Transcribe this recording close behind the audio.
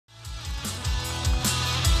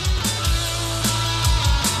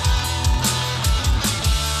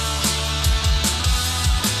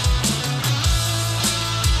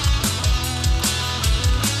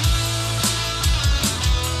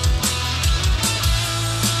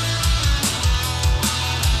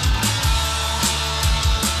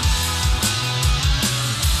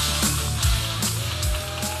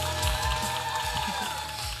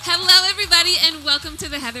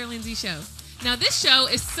the Heather Lindsey Show. Now, this show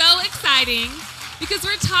is so exciting because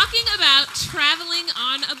we're talking about traveling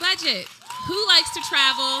on a budget. Who likes to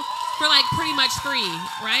travel for like pretty much free,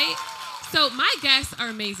 right? So my guests are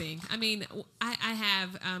amazing. I mean, I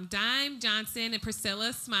have Dime Johnson and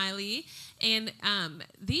Priscilla Smiley, and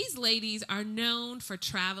these ladies are known for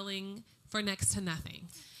traveling for next to nothing.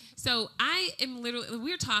 So I am literally,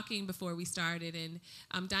 we were talking before we started,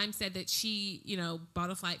 and Dime said that she, bought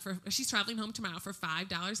a flight she's traveling home tomorrow for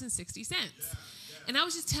 $5.60. And I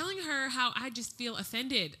was just telling her how I just feel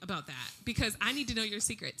offended about that because I need to know your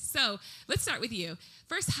secrets. So let's start with you.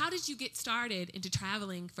 First, how did you get started into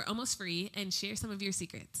traveling for almost free, and share some of your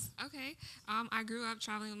secrets? Okay. I grew up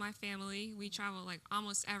traveling with my family. We travel like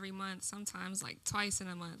almost every month, sometimes like twice in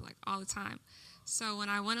a month, like all the time. So when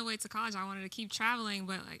I went away to college, I wanted to keep traveling,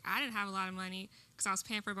 but like I didn't have a lot of money because I was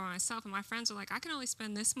paying for it by myself. And my friends were like, I can only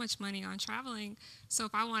spend this much money on traveling. So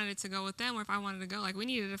if I wanted to go with them, or if I wanted to go, like we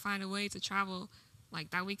needed to find a way to travel like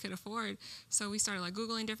that we could afford. So we started like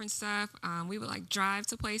Googling different stuff. We would like drive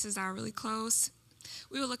to places that are really close.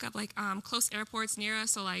 We would look up like close airports near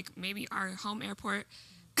us. So like maybe our home airport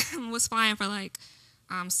was flying for like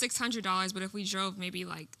 $600, but if we drove maybe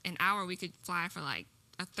like an hour, we could fly for like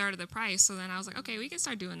a third of the price. So then I was like, okay, we can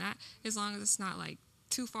start doing that as long as it's not like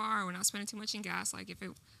too far or we're not spending too much in gas. Like if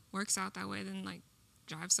it works out that way, then like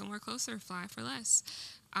drive somewhere closer, fly for less.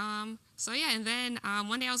 So yeah, and then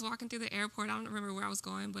one day I was walking through the airport. I don't remember where I was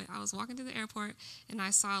going, but I was walking through the airport and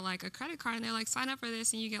I saw like a credit card, and they're like, sign up for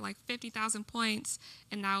this and you get like 50,000 points,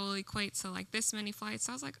 and that will equate to like this many flights.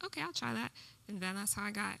 So I was like, okay, I'll try that. And then that's how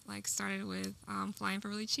I got like started with flying for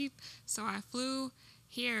really cheap. So I flew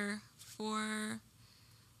here for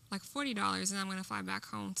like $40, and I'm going to fly back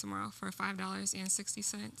home tomorrow for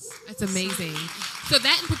 $5.60. That's amazing. So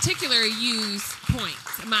that in particular use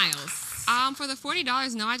points, miles. For the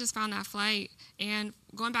 $40, no, I just found that flight. And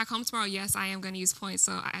going back home tomorrow, yes, I am going to use points.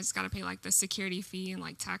 So I just got to pay like the security fee and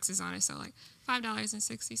like taxes on it. So like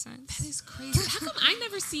 $5.60. That is crazy. How come I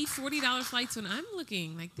never see $40 flights when I'm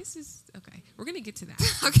looking? Like, this is, okay, we're going to get to that.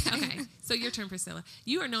 Okay. So your turn, Priscilla.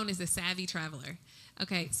 You are known as a savvy traveler.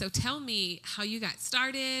 Okay, so tell me how you got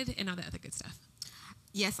started and all that other good stuff.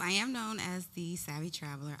 Yes, I am known as the savvy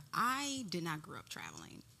traveler. I did not grow up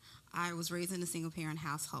traveling. I was raised in a single-parent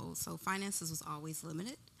household, so finances was always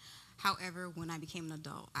limited. However, when I became an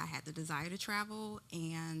adult, I had the desire to travel,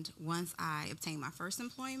 and once I obtained my first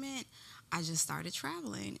employment, I just started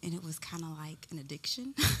traveling, and it was kind of like an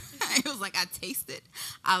addiction. It was like I tasted,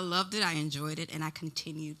 I loved it, I enjoyed it, and I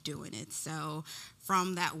continued doing it. So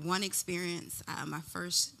from that one experience, my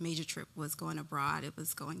first major trip was going abroad. It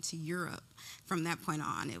was going to Europe. From that point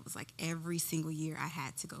on, it was like every single year I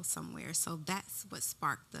had to go somewhere. So that's what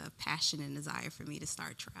sparked the passion and desire for me to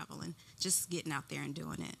start traveling, just getting out there and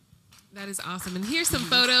doing it. That is awesome. And here's some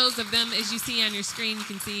photos of them. As you see on your screen, you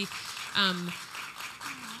can see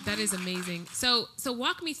that is amazing. So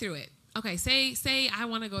walk me through it. Okay, say I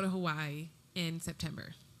want to go to Hawaii in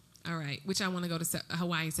September. All right, which I want to go to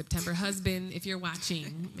Hawaii in September. Husband, if you're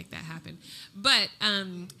watching, make that happen. But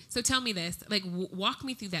so tell me this, like walk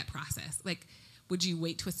me through that process. Like, would you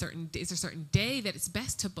wait to is there a certain day that it's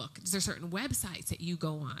best to book? Is there certain websites that you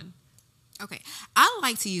go on? Okay, I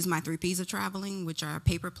like to use my 3 Ps of traveling, which are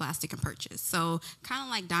paper, plastic, and purchase. So kind of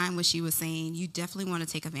like Dime, what she was saying, you definitely want to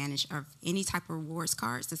take advantage of any type of rewards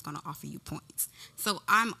cards that's going to offer you points. So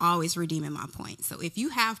I'm always redeeming my points. So if you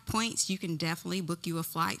have points, you can definitely book you a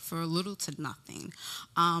flight for little to nothing.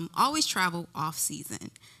 Always travel off season.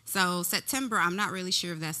 So September, I'm not really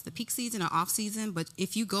sure if that's the peak season or off season, but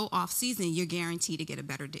if you go off season, you're guaranteed to get a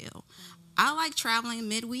better deal. I like traveling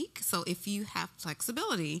midweek, so if you have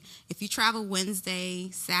flexibility, if you travel Wednesday,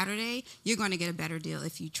 Saturday, you're going to get a better deal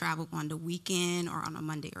if you travel on the weekend or on a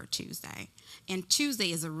Monday or Tuesday. And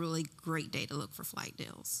Tuesday is a really great day to look for flight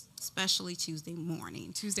deals, especially Tuesday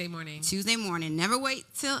morning. Tuesday morning. Tuesday morning. Never wait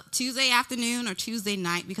till Tuesday afternoon or Tuesday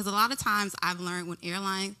night, because a lot of times I've learned when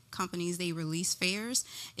airline companies, they release fares,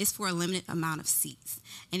 it's for a limited amount of seats.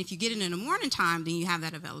 And if you get it in the morning time, then you have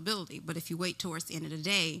that availability. But if you wait towards the end of the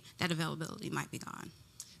day, that availability might be gone.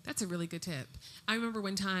 That's a really good tip. I remember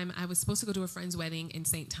one time I was supposed to go to a friend's wedding in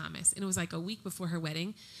St. Thomas, and it was like a week before her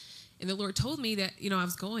wedding. And the Lord told me that, I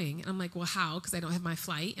was going. And I'm like, well, how? Because I don't have my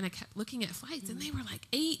flight. And I kept looking at flights, and they were like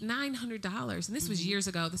 $800-900. And this was years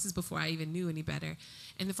ago. This is before I even knew any better.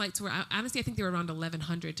 And the flights were, honestly, I think they were around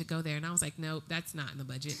 $1,100 to go there. And I was like, nope, that's not in the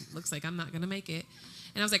budget. Looks like I'm not going to make it.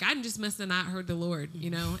 And I was like, I just must have not heard the Lord,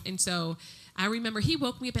 And so I remember he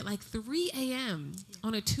woke me up at like 3 a.m.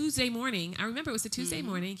 on a Tuesday morning. I remember it was a Tuesday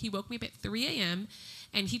morning. He woke me up at 3 a.m.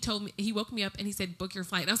 And he woke me up and he said, book your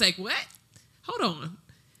flight. And I was like, what? Hold on.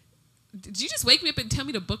 did you just wake me up and tell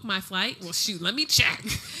me to book my flight? Well, shoot, let me check.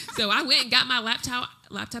 So I went and got my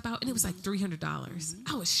laptop out, and it was like $300.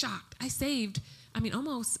 I was shocked. I saved,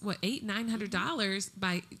 almost $800-900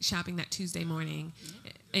 by shopping that Tuesday morning.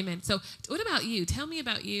 Amen. So what about you? Tell me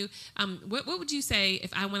about you. What would you say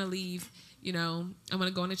if I want to leave? I want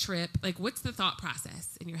to go on a trip. Like, what's the thought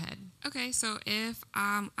process in your head? Okay, so if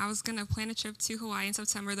I was going to plan a trip to Hawaii in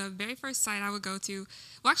September, the very first site I would go to,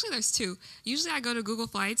 well, actually, there's two. Usually I go to Google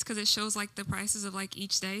Flights because it shows, like, the prices of, like,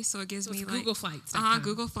 each day. So it gives me, like... Google Flights.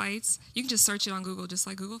 Google Flights. You can just search it on Google, just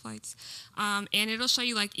like Google Flights. And it'll show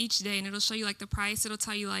you, like, each day, and it'll show you, like, the price. It'll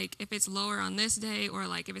tell you, like, if it's lower on this day or,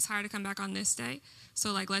 like, if it's higher to come back on this day.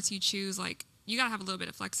 So, like, lets you choose, like, you got to have a little bit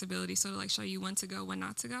of flexibility. So it'll, like, show you when to go, when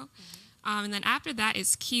not to go. And then after that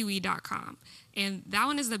is kiwi.com. And that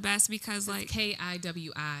one is the best because, like... Kiwi.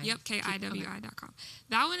 Yep, kiwi.com.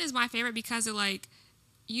 That one is my favorite because it, like...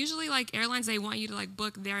 Usually, like, airlines, they want you to, like,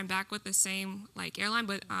 book there and back with the same, like, airline.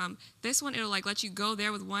 But this one, it'll, like, let you go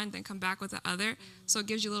there with one, then come back with the other. So it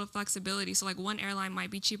gives you a little flexibility. So, like, one airline might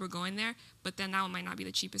be cheaper going there, but then that one might not be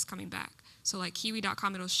the cheapest coming back. So, like,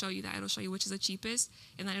 kiwi.com, it'll show you that. It'll show you which is the cheapest.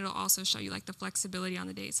 And then it'll also show you, like, the flexibility on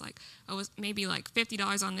the dates. Like, it was maybe, like,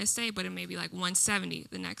 $50 on this day, but it may be, like, $170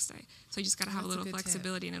 the next day. So you just got to have a little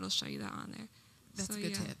flexibility, and it'll show you that on there. That's a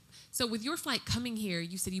good tip. So with your flight coming here,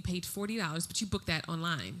 you said you paid $40, but you booked that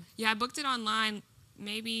online. Yeah, I booked it online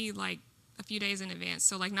maybe like a few days in advance.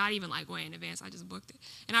 So like not even like way in advance. I just booked it.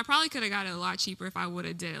 And I probably could have got it a lot cheaper if I would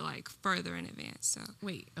have did it like further in advance. So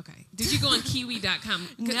wait, okay. Did you go on kiwi.com?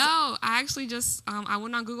 No, I actually just I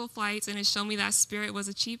went on Google Flights and it showed me that Spirit was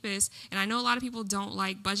the cheapest. And I know a lot of people don't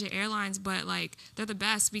like budget airlines, but like they're the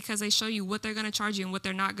best because they show you what they're going to charge you and what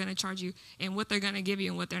they're not going to charge you and what they're going to give you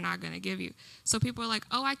and what they're not going to give you. So people are like,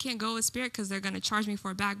 oh, I can't go with Spirit because they're going to charge me for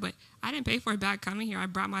a bag. But I didn't pay for a bag coming here. I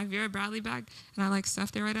brought my Vera Bradley bag and I like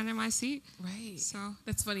stuffed it right under my seat. Right. So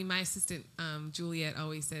that's funny. My assistant, Juliet,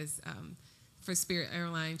 always says for Spirit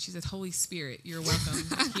Airlines, she says, Holy Spirit, you're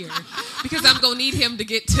welcome here because I'm going to need him to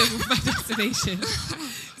get to my destination.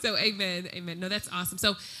 So amen. Amen. No, that's awesome.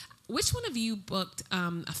 So which one of you booked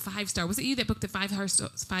a 5-star? Was it you that booked a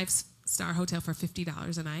 5-star hotel for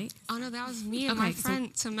 $50 a night? Oh, no, that was me and my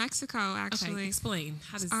friend to Mexico, actually. Okay, explain.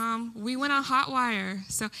 How does... we went on Hotwire.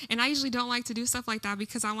 So, and I usually don't like to do stuff like that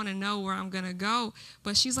because I want to know where I'm going to go.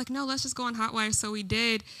 But she's like, no, let's just go on Hotwire. So we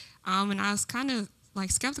did. And I was kind of like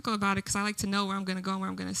skeptical about it because I like to know where I'm going to go and where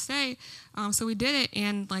I'm going to stay. So we did it.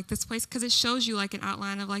 And like this place, because it shows you like an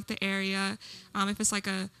outline of like the area. If it's like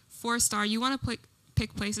a 4-star, you want to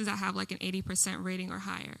pick places that have like an 80% rating or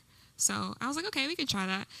higher. So I was like, okay, we could try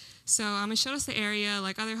that. So it showed us the area,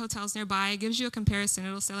 like other hotels nearby. It gives you a comparison.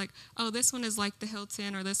 It'll say like, oh, this one is like the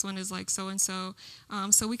Hilton or this one is like so-and-so.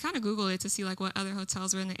 So we kind of Googled it to see like what other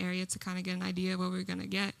hotels were in the area to kind of get an idea of what we were going to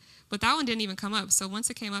get. But that one didn't even come up. So once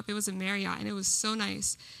it came up, it was a Marriott, and it was so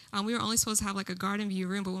nice. We were only supposed to have like a garden view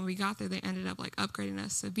room, but when we got there, they ended up like upgrading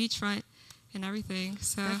us to beachfront and everything.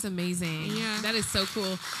 So that's amazing. Yeah, that is so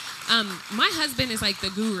cool. My husband is like the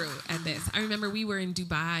guru at this. I remember we were in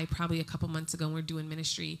Dubai probably a couple months ago and we're doing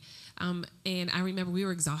ministry. And I remember we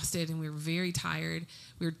were exhausted and we were very tired.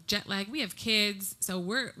 We were jet lagged. We have kids. So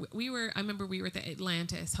I remember we were at the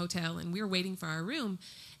Atlantis Hotel and we were waiting for our room.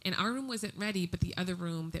 And our room wasn't ready, but the other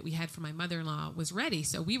room that we had for my mother-in-law was ready.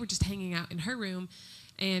 So we were just hanging out in her room.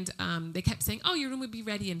 And they kept saying, oh, your room would be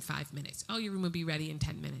ready in 5 minutes. Oh, your room would be ready in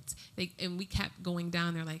 10 minutes. And we kept going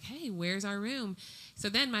down. They're like, hey, where's our room? So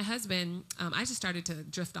then my husband, I just started to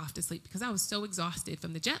drift off to sleep because I was so exhausted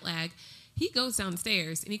from the jet lag. He goes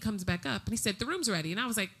downstairs and he comes back up and he said, the room's ready. And I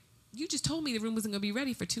was like, you just told me the room wasn't going to be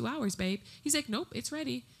ready for 2 hours, babe. He's like, nope, it's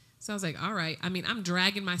ready. So I was like, all right. I'm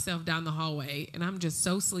dragging myself down the hallway and I'm just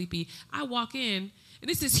so sleepy. I walk in. And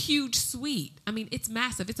it's this huge suite. It's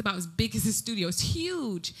massive. It's about as big as a studio. It's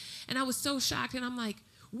huge. And I was so shocked. And I'm like,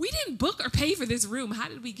 we didn't book or pay for this room. How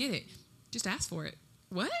did we get it? Just ask for it.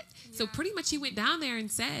 What? Yeah. So pretty much he went down there and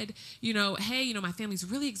said, hey, my family's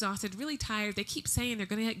really exhausted, really tired. They keep saying they're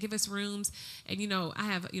going to give us rooms. And, I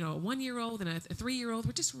have, a 1-year-old and a 3-year-old.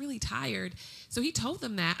 We're just really tired. So he told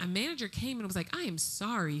them that. A manager came and was like, I am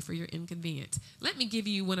sorry for your inconvenience. Let me give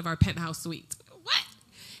you one of our penthouse suites. What?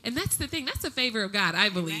 And that's the thing. That's a favor of God, I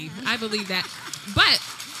believe. Amen. I believe that. But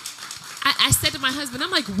I said to my husband, I'm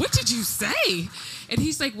like, what did you say? And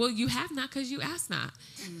he's like, well, you have not because you asked not.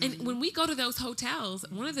 Mm-hmm. And when we go to those hotels,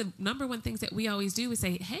 one of the number one things that we always do is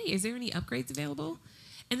say, hey, is there any upgrades available?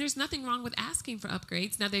 And there's nothing wrong with asking for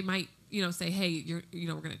upgrades. Now, they might, say, hey,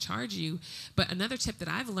 we're going to charge you. But another tip that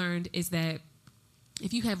I've learned is that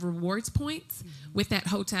if you have rewards points with that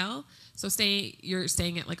hotel, so you're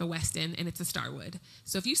staying at like a Westin and it's a Starwood.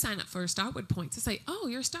 So if you sign up for Starwood points, it's like, oh,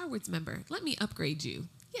 you're a Starwoods member. Let me upgrade you.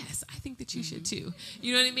 Yes, I think that you should too.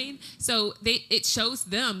 You know what I mean? So it shows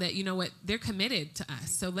them that, you know what, they're committed to us.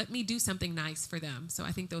 So let me do something nice for them. So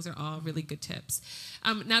I think those are all really good tips.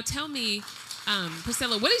 Now tell me,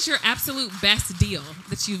 Priscilla, what is your absolute best deal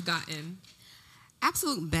that you've gotten?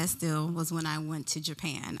 Absolute best deal was when I went to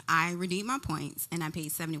Japan. I redeemed my points and I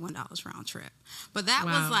paid $71 round trip. But that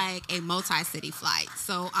was like a multi-city flight.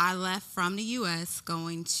 So I left from the U.S.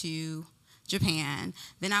 going to Japan.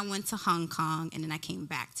 Then I went to Hong Kong and then I came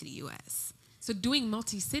back to the U.S. So doing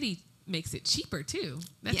multi-city makes it cheaper too.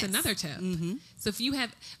 That's another tip. So if you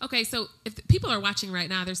have, so if people are watching right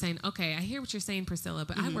now, they're saying, okay, I hear what you're saying, Priscilla,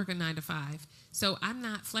 but I work a 9 to 5. So I'm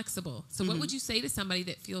not flexible. So what would you say to somebody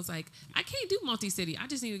that feels like, I can't do multi-city. I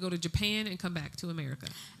just need to go to Japan and come back to America?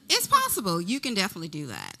 It's possible. You can definitely do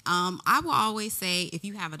that. I will always say, if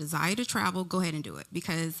you have a desire to travel, go ahead and do it,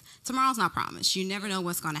 because tomorrow's not promised. You never know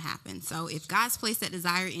what's going to happen. So if God's placed that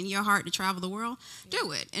desire in your heart to travel the world,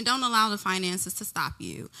 do it. And don't allow the finances to stop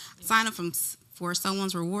you. Sign up for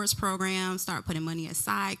someone's rewards program, start putting money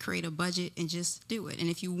aside, create a budget, and just do it. And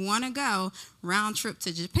if you want to go round trip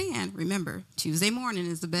to Japan, remember, Tuesday morning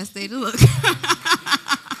is the best day to look. You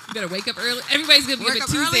got to wake up early. Everybody's going to be up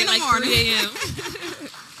Tuesday at like 3 a.m.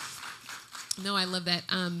 No, I love that.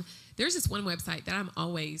 There's this one website that I'm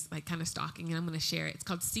always like kind of stalking, and I'm going to share it. It's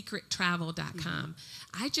called secrettravel.com.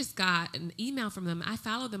 I just got an email from them. I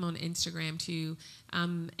follow them on Instagram too,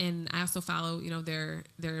 and I also follow, you know, their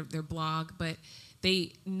blog. But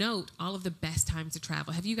they note all of the best times to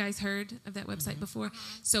travel. Have you guys heard of that website before?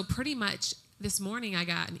 So pretty much this morning I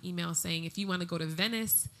got an email saying if you want to go to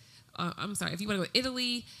Venice, if you want to go to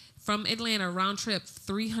Italy, from Atlanta round trip,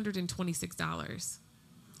 $326.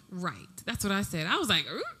 Right, that's what I said. I was like,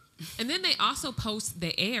 ooh. And then they also post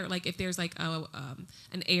the air, like if there's like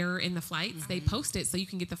an error in the flights, they post it so you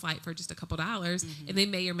can get the flight for just a couple dollars, and they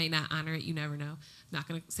may or may not honor it. You never know. I'm not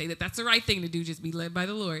going to say that that's the right thing to do, just be led by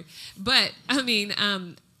the Lord. But, I mean,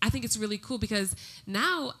 I think it's really cool because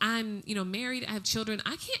now I'm, you know, married, I have children.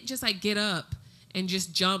 I can't just like get up and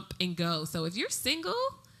just jump and go. So if you're single,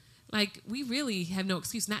 like, we really have no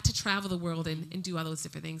excuse not to travel the world and do all those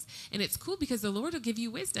different things. And it's cool because the Lord will give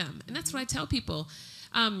you wisdom. And that's what I tell people.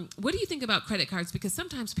 What do you think about credit cards? Because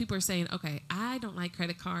sometimes people are saying, okay, I don't like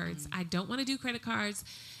credit cards. I don't want to do credit cards.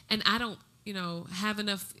 And I don't, you know, have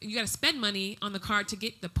enough. You got to spend money on the card to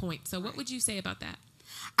get the point. So what would you say about that?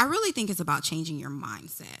 I really think it's about changing your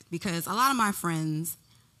mindset, because a lot of my friends,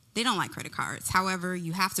 they don't like credit cards. However,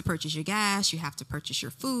 you have to purchase your gas. You have to purchase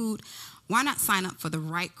your food. Why not sign up for the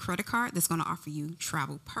right credit card that's going to offer you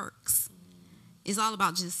travel perks? It's all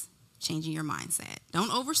about just changing your mindset. Don't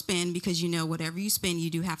overspend, because you know whatever you spend, you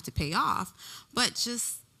do have to pay off. But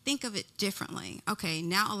just think of it differently. Okay,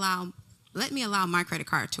 now let me allow my credit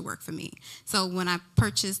card to work for me. So when I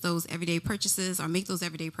purchase those everyday purchases or make those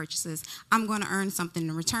everyday purchases, I'm going to earn something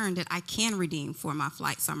in return that I can redeem for my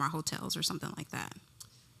flights or my hotels or something like that.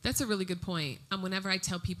 That's a really good point. Whenever I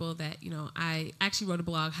tell people that, you know, I actually wrote a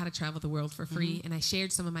blog, How to Travel the World for Free, and I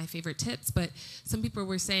shared some of my favorite tips, but some people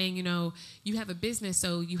were saying, you know, you have a business,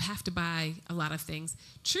 so you have to buy a lot of things.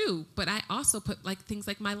 True, but I also put like things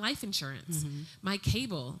like my life insurance. My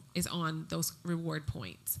cable is on those reward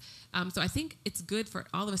points. So I think it's good for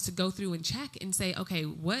all of us to go through and check and say, okay,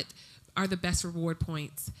 what are the best reward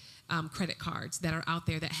points credit cards that are out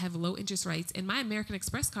there that have low interest rates? And my American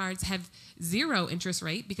Express cards have 0 interest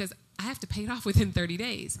rate because I have to pay it off within 30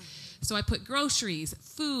 days. So I put groceries,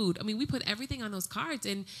 food. I mean, we put everything on those cards,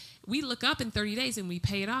 and we look up in 30 days and we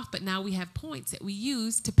pay it off. But now we have points that we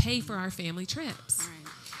use to pay for our family trips.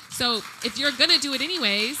 So if you're going to do it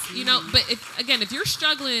anyways, you know, but if you're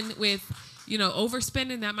struggling with, you know,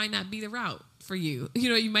 overspending, that might not be the route for you. You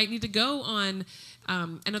know, you might need to go on, I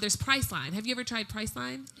know there's Priceline. Have you ever tried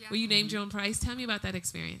Priceline? Yeah. Where you named your own price? Tell me about that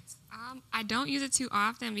experience. I don't use it too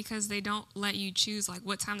often because they don't let you choose like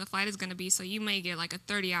what time the flight is going to be. So you may get like a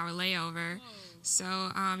 30-hour layover. Whoa. So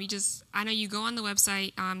I know you go on the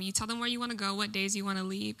website, you tell them where you want to go, what days you want to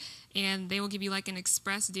leave, and they will give you like an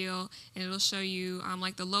express deal, and it'll show you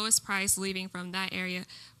like the lowest price leaving from that area.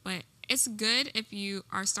 But it's good if you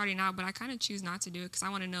are starting out, but I kind of choose not to do it because I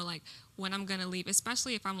want to know like when I'm going to leave,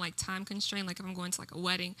 especially if I'm like time constrained, like if I'm going to like a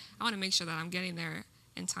wedding, I want to make sure that I'm getting there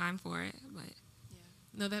in time for it. But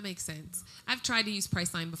no, that makes sense. I've tried to use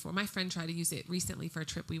Priceline before. My friend tried to use it recently for a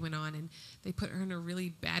trip we went on, and they put her in a really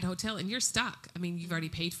bad hotel, and you're stuck. I mean, you've already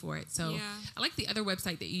paid for it. So I like the other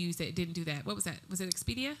website that you used that didn't do that. What was that? Was it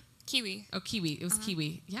Expedia? Kiwi. Oh, Kiwi. It was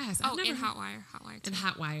Kiwi. Yes. Oh, and Hotwire. Hotwire too. And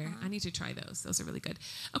Hotwire. I need to try those. Those are really good.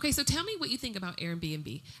 Okay, so tell me what you think about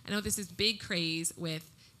Airbnb. I know this is big craze with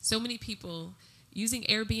so many people using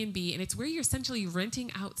Airbnb, and it's where you're essentially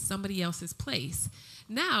renting out somebody else's place.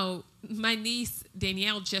 Now, my niece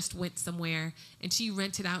Danielle just went somewhere and she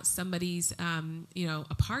rented out somebody's,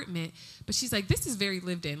 apartment. But she's like, "This is very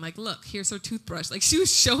lived in. Like, look, here's her toothbrush." Like, she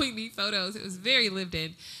was showing me photos. It was very lived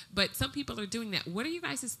in. But some people are doing that. What are you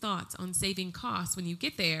guys' thoughts on saving costs when you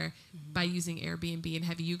get there by using Airbnb? And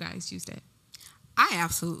have you guys used it? I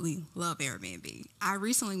absolutely love Airbnb. I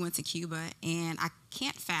recently went to Cuba, and I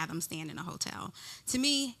can't fathom staying in a hotel. To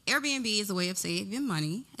me, Airbnb is a way of saving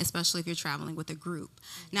money, especially if you're traveling with a group.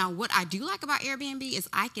 Now, what I do like about Airbnb is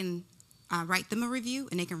I can write them a review,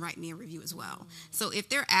 and they can write me a review as well. So if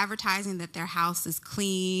they're advertising that their house is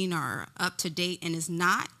clean or up to date and is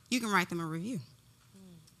not, you can write them a review.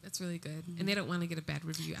 That's really good. And they don't want to get a bad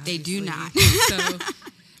review, They obviously. do not. So,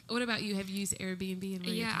 what about you? Have you used Airbnb? And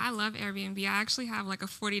Yeah, I love Airbnb. I actually have like a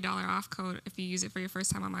 $40 off code if you use it for your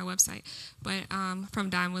first time on my website, but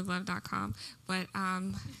from dinewithlove.com. But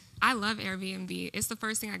I love Airbnb. It's the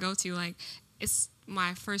first thing I go to. Like, it's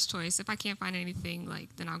my first choice. If I can't find anything,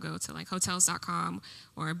 like, then I'll go to like hotels.com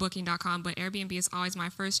or booking.com. But Airbnb is always my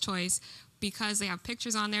first choice because they have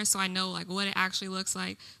pictures on there, so I know like what it actually looks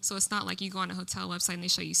like. So it's not like you go on a hotel website and they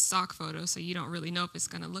show you stock photos, so you don't really know if it's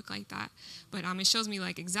gonna look like that. But it shows me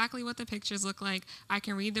like exactly what the pictures look like. I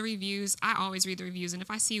can read the reviews. I always read the reviews, and if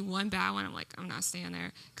I see one bad one, I'm like, I'm not staying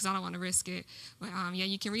there because I don't want to risk it. But yeah,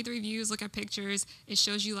 you can read the reviews, look at pictures. It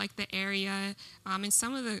shows you like the area, and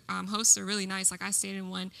some of the hosts are really nice. Like I stayed in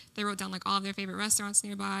one, they wrote down like all of their favorite restaurants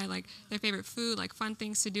nearby, like their favorite food, like fun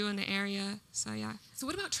things to do in the area. So yeah. So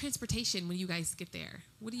what about transportation when you guys get there?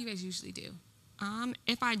 What do you guys usually do?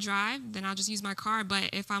 If I drive, then I'll just use my car. But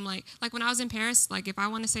if I'm like when I was in Paris, like if I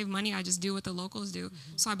want to save money, I just do what the locals do.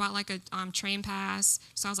 So I bought like a train pass.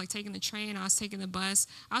 So I was like taking the train, I was taking the bus.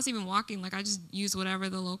 I was even walking. Like I just use whatever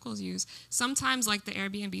the locals use. Sometimes like the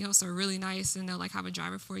Airbnb hosts are really nice and they'll like have a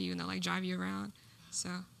driver for you and they'll like drive you around. So,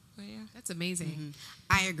 but yeah. That's amazing.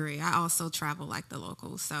 I agree. I also travel like the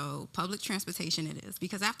locals. So public transportation it is,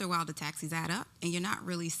 because after a while the taxis add up and you're not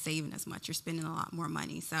really saving as much. You're spending a lot more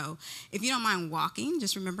money. So if you don't mind walking,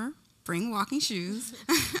 just remember, bring walking shoes.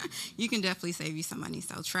 You can definitely save you some money.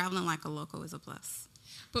 So traveling like a local is a plus.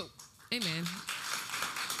 But, amen.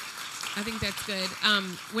 I think that's good.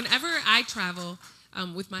 Whenever I travel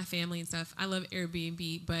with my family and stuff, I love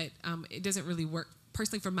Airbnb, but it doesn't really work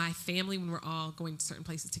personally for my family when we're all going to certain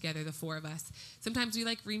places together, the four of us. Sometimes we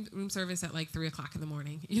like room service at like 3 o'clock in the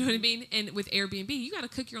morning. You know what I mean? And with Airbnb, you got to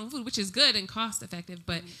cook your own food, which is good and cost effective.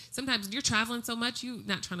 But sometimes when you're traveling so much, you're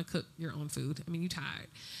not trying to cook your own food. I mean, you're tired.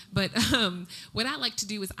 But what I like to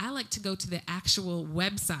do is I like to go to the actual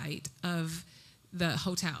website of the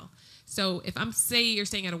hotel. So if say you're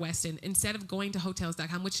staying at a Westin, instead of going to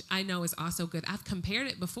hotels.com, which I know is also good, I've compared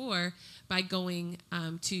it before by going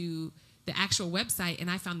to the actual website,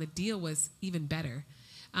 and I found the deal was even better.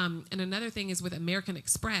 And another thing is with American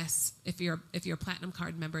Express, if you're a Platinum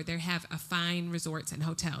Card member, they have a fine resorts and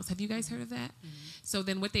hotels. Have you guys heard of that? So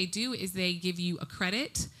then what they do is they give you a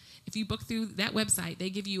credit. If you book through that website,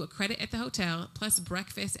 they give you a credit at the hotel, plus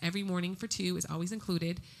breakfast every morning for 2 is always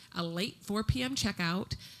included, a late 4 p.m.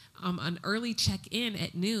 checkout, an early check-in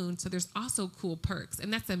at noon. So there's also cool perks.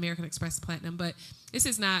 And that's the American Express Platinum. But this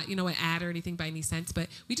is not, an ad or anything by any sense. But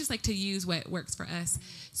we just like to use what works for us.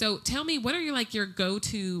 So tell me, what are your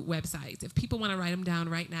go-to websites? If people want to write them down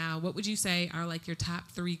right now, what would you say are like your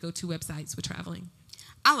top 3 go-to websites with traveling?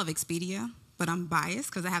 I love Expedia, but I'm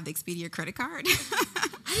biased because I have the Expedia credit card.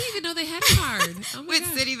 I didn't even know they had a card. Oh my With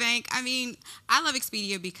gosh. Citibank. I mean, I love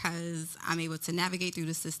Expedia because I'm able to navigate through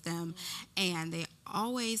the system, and they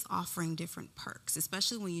always offering different perks,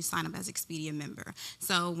 especially when you sign up as Expedia member.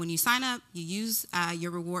 So when you sign up, you use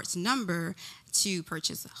your rewards number to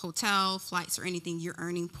purchase hotel, flights, or anything. You're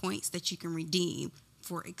earning points that you can redeem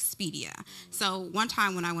for Expedia. So one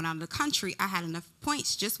time when I went out of the country, I had enough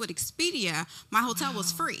points just with Expedia. My hotel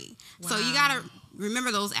was free. So you got to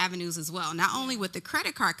remember those avenues as well. Not only with the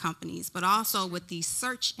credit card companies, but also with the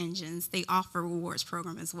search engines, they offer rewards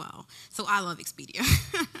program as well. So I love Expedia.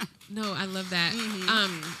 No, I love that.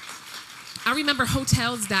 I remember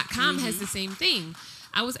hotels.com has the same thing.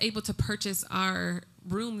 I was able to purchase our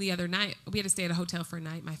room the other night. We had to stay at a hotel for a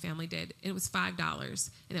night, my family did. It was $5,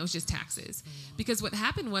 and it was just taxes. Because what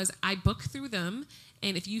happened was I booked through them,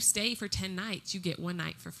 and if you stay for 10 nights, you get 1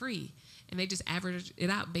 night for free. And they just averaged it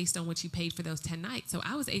out based on what you paid for those 10 nights. So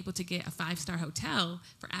I was able to get a 5-star hotel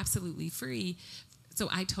for absolutely free. So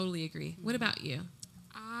I totally agree. What about you?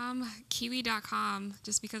 Kiwi.com,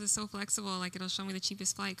 just because it's so flexible. Like, it'll show me the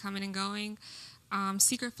cheapest flight coming and going.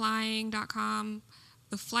 Secretflying.com,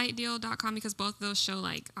 theflightdeal.com, because both of those show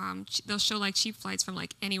like they'll show like cheap flights from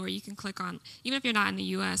like anywhere. You can click on, even if you're not in the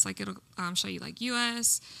U.S. Like, it'll show you like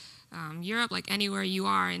U.S., Europe, like anywhere you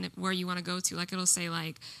are and where you want to go to. Like, it'll say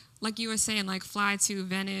like you were saying, like fly to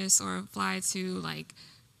Venice or fly to like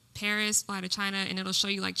Paris, fly to China, and it'll show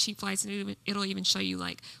you like cheap flights, and it'll even show you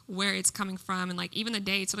like where it's coming from and like even the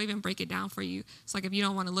dates. It'll even break it down for you. It's like if you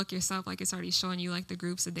don't want to look yourself, like it's already showing you like the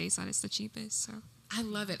groups of dates that it's the cheapest. So I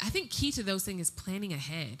love it. I think key to those things is planning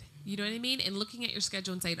ahead. You know what I mean? And looking at your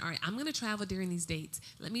schedule and saying, all right, I'm going to travel during these dates.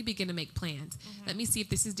 Let me begin to make plans. Let me see if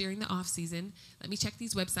this is during the off season. Let me check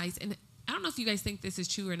these websites. And I don't know if you guys think this is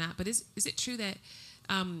true or not, but is it true that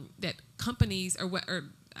that companies or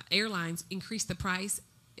airlines increase the price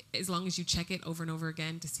as long as you check it over and over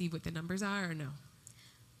again to see what the numbers are, or no?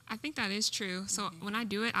 I think that is true. So when I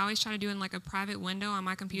do it, I always try to do it in like a private window on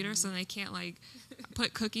my computer so they can't like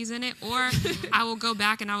put cookies in it. Or I will go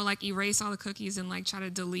back and I will like erase all the cookies and like try to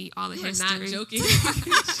delete all the history. You're not joking.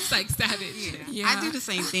 She's like savage. Yeah. I do the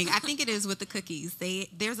same thing. I think it is with the cookies.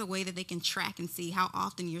 There's a way that they can track and see how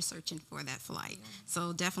often you're searching for that flight.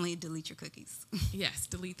 So definitely delete your cookies. Yes,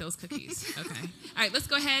 delete those cookies. Okay. All right, let's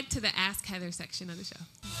go ahead to the Ask Heather section of the show.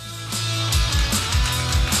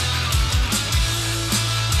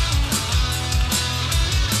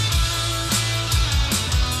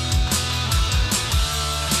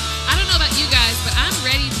 You guys, but I'm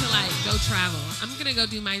ready to like go travel. I'm gonna go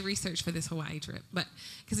do my research for this Hawaii trip, but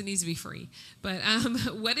because it needs to be free. But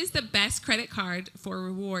what is the best credit card for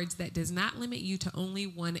rewards that does not limit you to only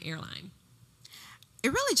one airline?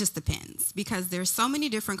 It really just depends, because there's so many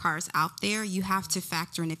different cards out there. You have to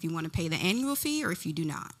factor in if you want to pay the annual fee or if you do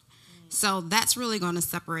not. So that's really going to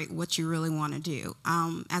separate what you really want to do.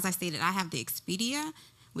 As I stated, I have the Expedia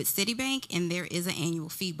with Citibank, and there is an annual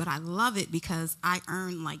fee, but I love it because I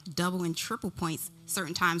earn like double and triple points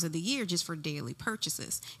certain times of the year just for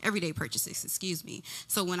everyday purchases, excuse me.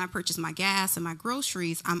 So when I purchase my gas and my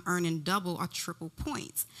groceries, I'm earning double or triple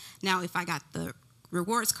points. Now, if I got the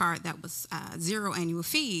rewards card that was 0 annual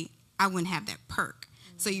fee, I wouldn't have that perk.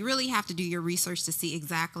 So you really have to do your research to see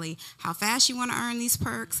exactly how fast you want to earn these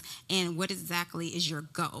perks and what exactly is your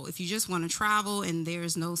goal. If you just want to travel and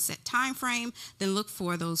there's no set time frame, then look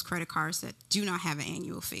for those credit cards that do not have an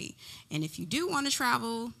annual fee. And if you do want to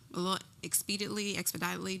travel a little expeditedly,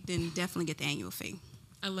 then definitely get the annual fee.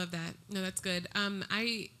 I love that. No, that's good.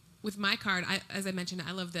 With my card, as I mentioned,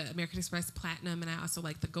 I love the American Express Platinum, and I also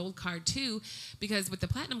like the Gold card too, because with the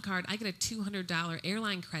Platinum card, I get a $200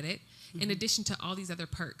 airline credit in addition to all these other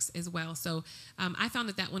perks as well. So I found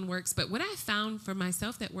that one works. But what I found for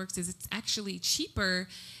myself that works is it's actually cheaper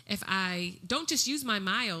if I don't just use my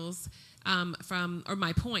miles or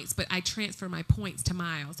my points, but I transfer my points to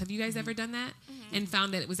miles. Have you guys ever done that and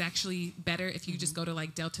found that it was actually better if you just go to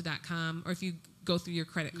like delta.com, or if you go through your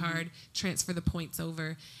credit card, transfer the points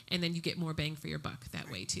over, and then you get more bang for your buck that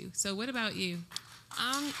way too? So what about you?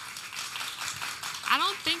 I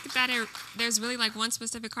don't think that there's really like one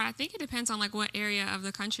specific card. I think it depends on like what area of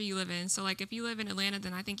the country you live in. So like if you live in Atlanta,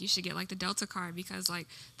 then I think you should get like the Delta card, because like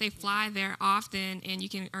they fly there often and you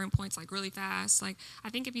can earn points like really fast. Like I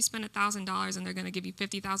think if you spend $1,000 and they're going to give you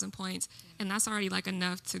 50,000 points, and that's already like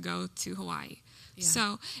enough to go to Hawaii. Yeah.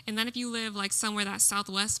 So, and then if you live like somewhere that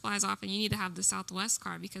Southwest flies often, you need to have the Southwest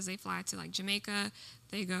card, because they fly to like Jamaica,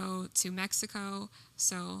 they go to Mexico.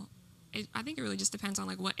 So I think it really just depends on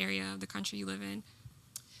like what area of the country you live in.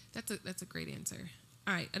 That's a great answer.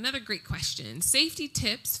 All right, another great question. Safety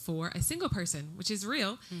tips for a single person, which is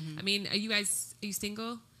real. I mean, are you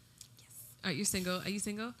single? Yes. Are you single? Are you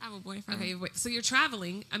single? I have a boyfriend. Okay, so you're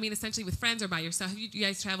traveling, I mean, essentially with friends or by yourself. Have you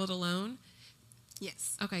guys traveled alone?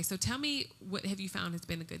 Yes. Okay, so tell me, what have you found has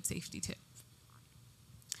been a good safety tip?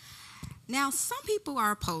 Now, some people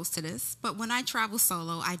are opposed to this, but when I travel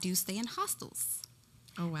solo, I do stay in hostels.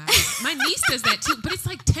 Oh, wow. My niece does that too, but it's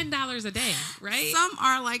like $10 a day, right? Some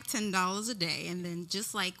are like $10 a day. And then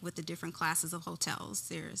just like with the different classes of hotels,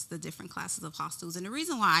 there's the different classes of hostels. And the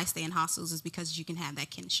reason why I stay in hostels is because you can have that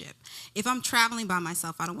kinship. If I'm traveling by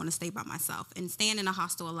myself, I don't want to stay by myself. And staying in a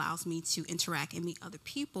hostel allows me to interact and meet other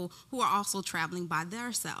people who are also traveling by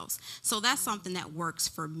themselves. So that's something that works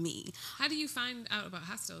for me. How do you find out about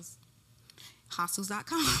hostels?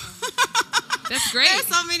 Hostels.com. That's great. There's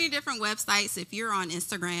so many different websites. If you're on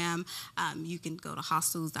Instagram, you can go to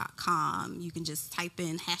hostels.com. You can just type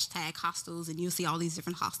in #hostels, and you'll see all these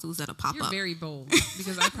different hostels that'll pop up. You're very bold,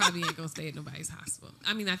 because I probably ain't going to stay at nobody's hostel.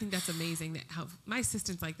 I mean, I think that's amazing that how my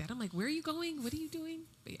assistant's like that. I'm like, where are you going? What are you doing?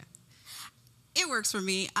 But yeah. It works for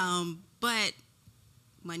me. But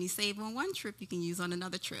money saved on one trip, you can use on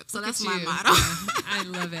another trip. So Look that's at my you. motto. Yeah, I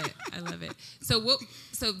love it. I love it. So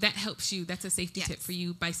that helps you. That's a safety tip for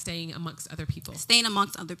you by staying amongst other people. Staying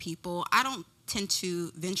amongst other people. I don't tend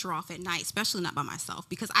to venture off at night, especially not by myself,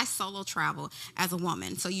 because I solo travel as a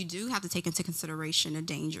woman. So you do have to take into consideration the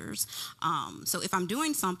dangers. So if I'm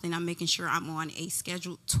doing something, I'm making sure I'm on a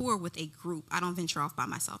scheduled tour with a group. I don't venture off by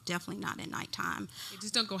myself. Definitely not at nighttime. You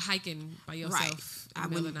just don't go hiking by yourself in the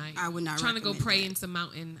middle of the night. I would not trying to go pray that. in some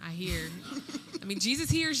mountain, I hear. I mean, Jesus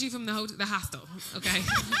hears you from the hostel, okay?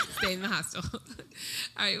 Stay in the hostel.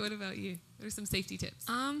 All right, what about you? What are some safety tips?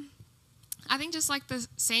 I think just like the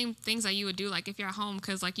same things that you would do, like if you're at home,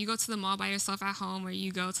 because like you go to the mall by yourself at home, or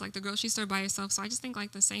you go to like the grocery store by yourself. So I just think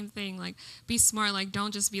like the same thing, like be smart, like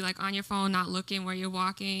don't just be like on your phone, not looking where you're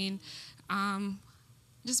walking.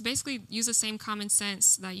 Just basically use the same common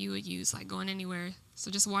sense that you would use like going anywhere. So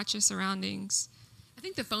just watch your surroundings. I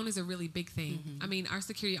think the phone is a really big thing. I mean, our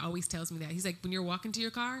security always tells me that. He's like, when you're walking to your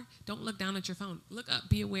car, don't look down at your phone. Look up,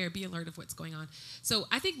 be aware, be alert of what's going on. So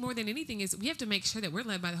I think more than anything is we have to make sure that we're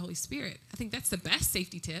led by the Holy Spirit. I think that's the best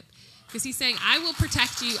safety tip, because he's saying, I will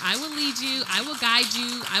protect you, I will lead you, I will guide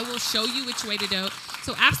you, I will show you which way to go.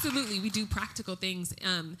 So absolutely, we do practical things,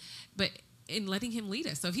 but in letting him lead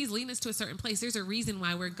us. So if he's leading us to a certain place, there's a reason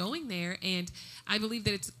why we're going there. And I believe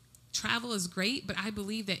that travel is great, but I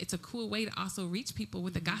believe that it's a cool way to also reach people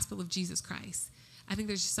with the gospel of Jesus Christ. I think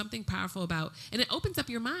there's just something powerful about, and it opens up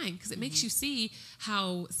your mind, because it makes you see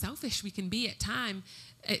how selfish we can be at times,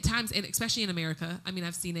 and especially in America. I mean,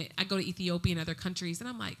 I've seen it. I go to Ethiopia and other countries, and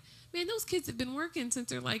I'm like, man, those kids have been working since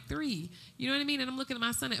they're like 3. You know what I mean? And I'm looking at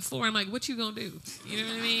my son at 4. I'm like, what you gonna do? You know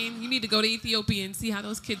what I mean? You need to go to Ethiopia and see how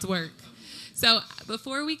those kids work. So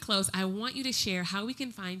before we close, I want you to share how we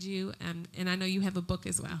can find you, and I know you have a book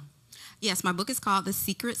as well. Yes, my book is called The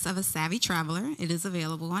Secrets of a Savvy Traveler. It is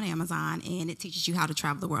available on Amazon, and it teaches you how to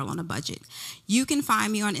travel the world on a budget. You can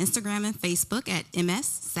find me on Instagram and Facebook at MS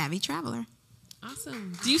Savvy Traveler.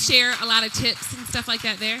 Awesome. Do you share a lot of tips and stuff like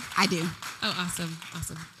that there? I do. Oh, awesome.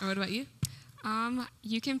 Awesome. Or what about you?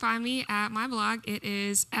 You can find me at my blog. It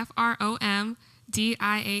is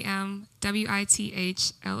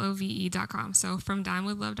FromDimeWithLove.com. So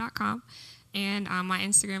FromDimeWithLove.com. And my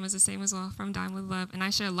Instagram is the same as well, From Dime With Love. And I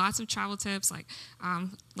share lots of travel tips, like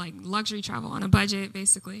luxury travel on a budget,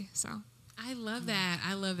 basically. So I love that.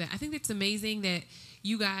 I love that. I think it's amazing that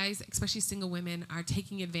you guys, especially single women, are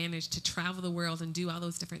taking advantage to travel the world and do all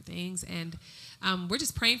those different things. And we're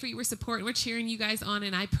just praying for you. We're supporting. We're cheering you guys on.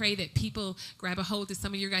 And I pray that people grab a hold of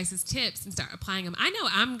some of your guys' tips and start applying them. I know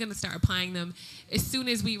I'm going to start applying them as soon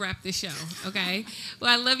as we wrap this show, okay? Well,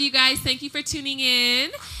 I love you guys. Thank you for tuning in.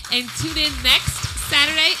 And tune in next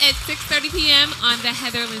Saturday at 6:30 p.m. on The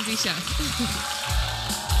Heather Lindsey Show.